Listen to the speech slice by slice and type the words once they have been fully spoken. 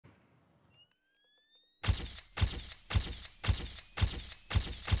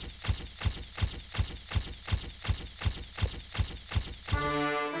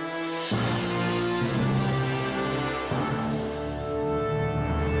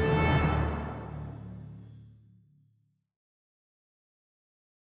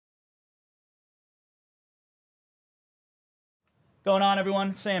Going on,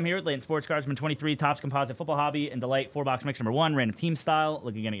 everyone? Sam here with Layton Sports Cards, number 23, Topps Composite Football Hobby and Delight 4-box mix number 1, random team style.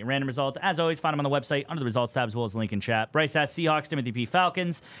 Looking again at your random results. As always, find them on the website under the results tab as well as the link in chat. Bryce S. Seahawks, Timothy P.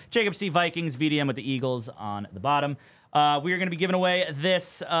 Falcons, Jacob C. Vikings, VDM with the Eagles on the bottom. We are going to be giving away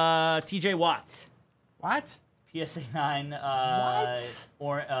this TJ Watt. What? PSA 9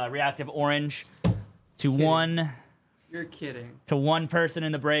 What? reactive orange to Kidding. one. You're kidding. To one person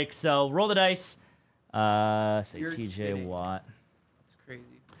in the break. So roll the dice. Say You're TJ kidding. Watt. That's crazy.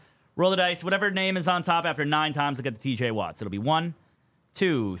 Roll the dice. Whatever name is on top after 9 times, look at the TJ Watts. It'll be 1,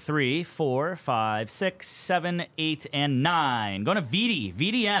 2, 3, 4, 5, 6, 7, 8, and 9. Going to VD.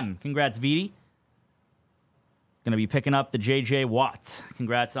 VDM. Congrats, VD. Going to be picking up the JJ Watt.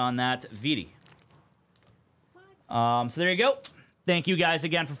 Congrats on that, VD. So there you go. Thank you guys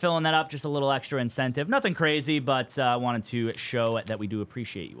again for filling that up. Just a little extra incentive. Nothing crazy, but I wanted to show that we do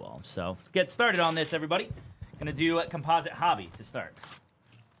appreciate you all. So let's get started on this, everybody. Going to do a composite hobby to start.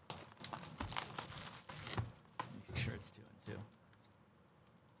 Make sure it's 2 and 2.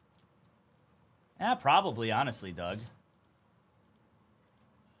 Yeah, probably, honestly, Doug.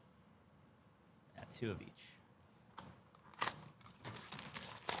 Yeah, 2 of each.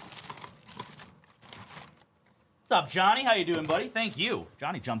 What's up, Johnny? How you doing, buddy? Thank you.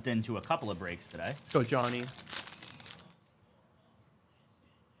 Johnny jumped into a couple of breaks today. Let's go, Johnny.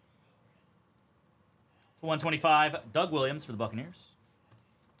 To 125, Doug Williams for the Buccaneers.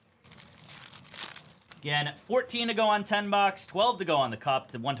 Again, 14 to go on 10 box, 12 to go on the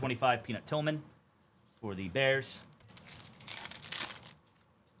cup. To 125, Peanut Tillman for the Bears.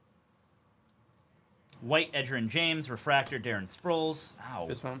 White, Edgerrin James. Refractor, Darren Sproles. Ow.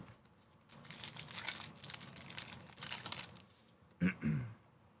 Fist bump.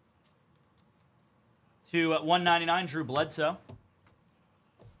 To 199, Drew Bledsoe.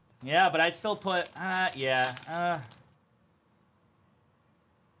 Yeah, but I'd still put, that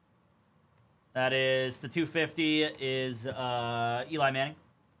is, the 250 is Eli Manning.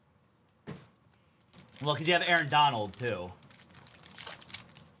 Well, because you have Aaron Donald, too.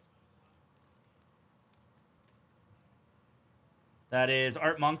 That is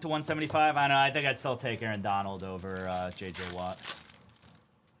Art Monk to 175. I don't know, I think I'd still take Aaron Donald over J.J. Watt.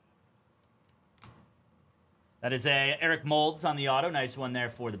 That is a Eric Moulds on the auto. Nice one there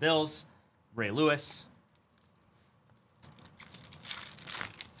for the Bills. Ray Lewis.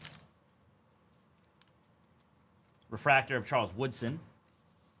 Refractor of Charles Woodson.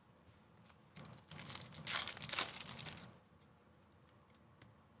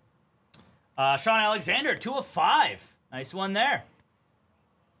 Sean Alexander, 2 of 5. Nice one there.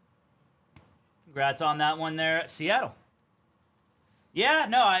 Congrats on that one there, Seattle. Yeah,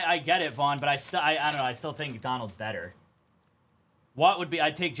 no, I get it, Vaughn, but I don't know. I still think Donald's better. Watt would be.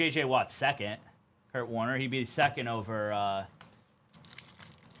 I'd take J.J. Watt second. Kurt Warner, he'd be second over.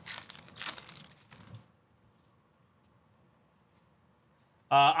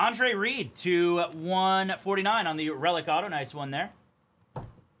 Andre Reed to 149 on the relic auto. Nice one there.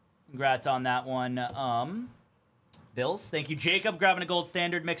 Congrats on that one, Bills. Thank you, Jacob, grabbing a gold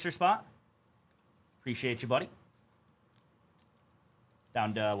standard mixer spot. Appreciate you, buddy.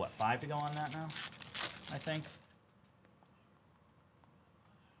 Down to, what, 5 to go on that now, I think?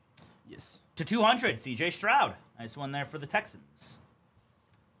 Yes. To 200, C.J. Stroud. Nice one there for the Texans.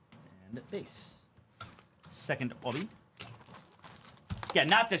 And base. Second Obi. Yeah, I'm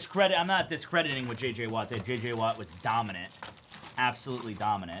not discrediting what J.J. Watt did. J.J. Watt was dominant. Absolutely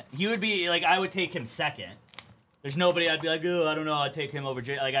dominant. He would be, like, I would take him second. There's nobody I'd be like, oh, I don't know, I'd take him over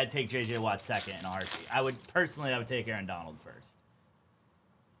I'd take J.J. Watt second in a heartbeat. I would take Aaron Donald first.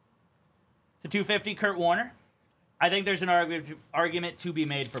 To 250, Kurt Warner. I think there's an argument to be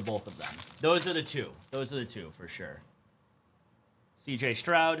made for both of them. Those are the two. Those are the two, for sure. C.J.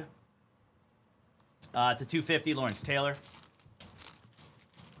 Stroud. To 250, Lawrence Taylor.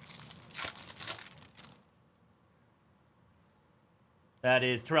 That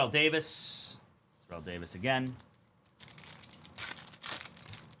is Terrell Davis. Terrell Davis again.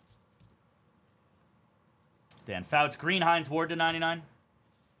 Dan Fouts. Green Hines Ward to 99.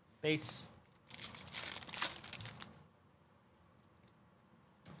 Base.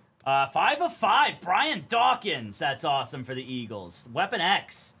 5 of 5. Brian Dawkins. That's awesome for the Eagles. Weapon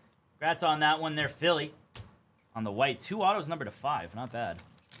X. Congrats on that one there, Philly. On the white. 2 autos numbered to 5. Not bad.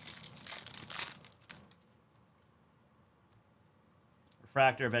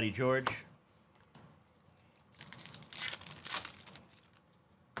 Refractor of Eddie George.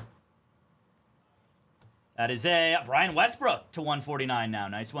 That is a Brian Westbrook to 149 now.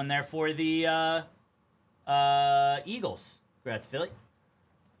 Nice one there for the Eagles. Congrats, Philly.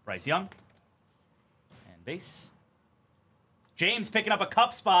 Bryce Young. And base. James picking up a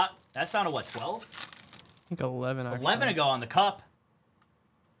cup spot. That's down to what, 12? I think 11, actually. 11 to go on the cup.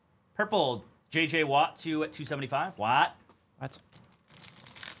 Purple, J.J. Watt to 275. Watt. What?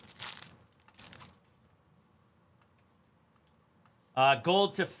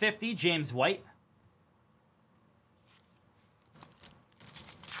 Gold to 50, James White.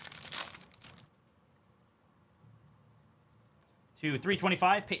 To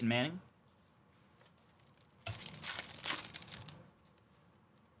 325, Peyton Manning.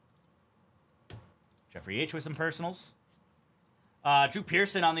 Jeffrey H. with some personals. Drew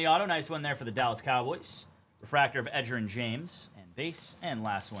Pearson on the auto. Nice one there for the Dallas Cowboys. Refractor of Edger and James. And base. And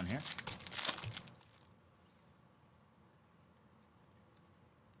last one here.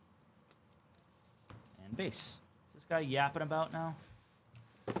 And base. What's this guy yapping about now?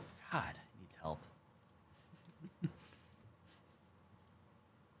 God, he needs help.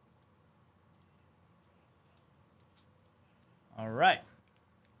 All right.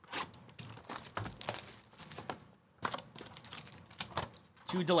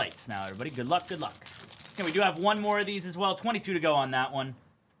 Two delights now, everybody. Good luck, good luck. Okay, we do have one more of these as well. 22 to go on that one.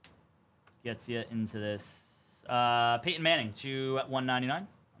 Gets you into this. Peyton Manning to 199 on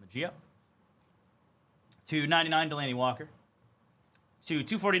the Geo. To 99, Delaney Walker. To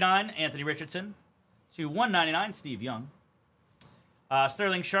 249, Anthony Richardson. To 199, Steve Young.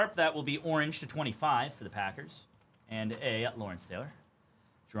 Sterling Sharp, that will be orange to 25 for the Packers. And a Lawrence Taylor.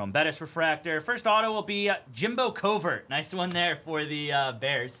 Jerome Bettis refractor. First auto will be Jimbo Covert. Nice one there for the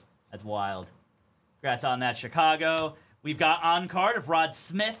Bears. That's wild. Congrats on that, Chicago. We've got on card of Rod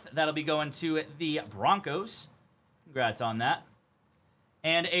Smith. That'll be going to the Broncos. Congrats on that.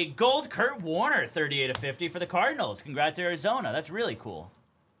 And a gold Kurt Warner, 38 of 50 for the Cardinals. Congrats, Arizona. That's really cool.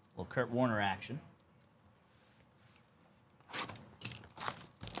 A little Kurt Warner action.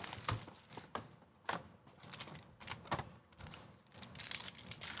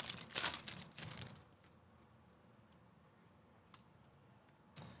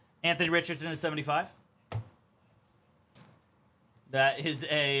 Anthony Richardson to 75. That is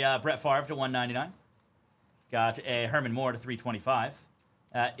a Brett Favre to 199. Got a Herman Moore to 325.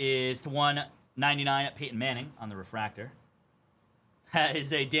 That is to 199 at Peyton Manning on the refractor. That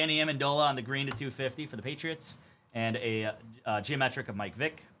is a Danny Amendola on the green to 250 for the Patriots. And a geometric of Mike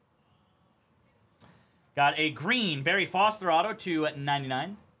Vick. Got a green Barry Foster auto to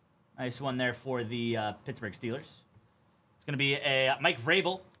 99. Nice one there for the Pittsburgh Steelers. It's going to be a Mike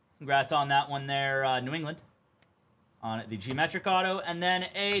Vrabel. Congrats on that one there, New England. On the geometric auto. And then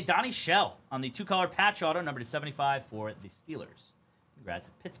a Donnie Shell on the two-color patch auto, number to 75 for the Steelers. Congrats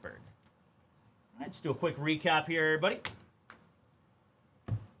at Pittsburgh. All right, let's do a quick recap here, everybody.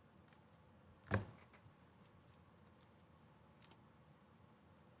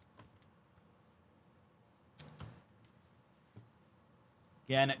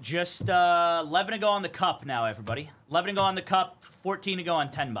 Again, just 11 to go on the cup now, everybody. 11 to go on the cup, 14 to go on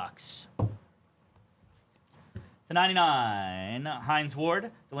 10 bucks. To 99, Hines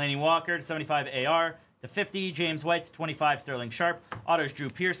Ward. Delaney Walker to 75, AR. To 50, James White. To 25, Sterling Sharp. Autos, Drew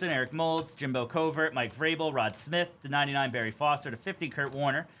Pearson, Eric Moulds, Jimbo Covert, Mike Vrabel, Rod Smith. To 99, Barry Foster. To 50, Kurt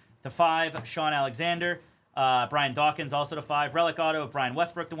Warner. To 5, Sean Alexander. Brian Dawkins also to 5. Relic auto of Brian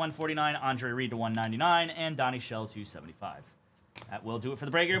Westbrook to 149. Andre Reed to 199. And Donnie Shell to 75. That will do it for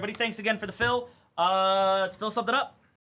the break, everybody. Thanks again for the fill. Let's fill something up.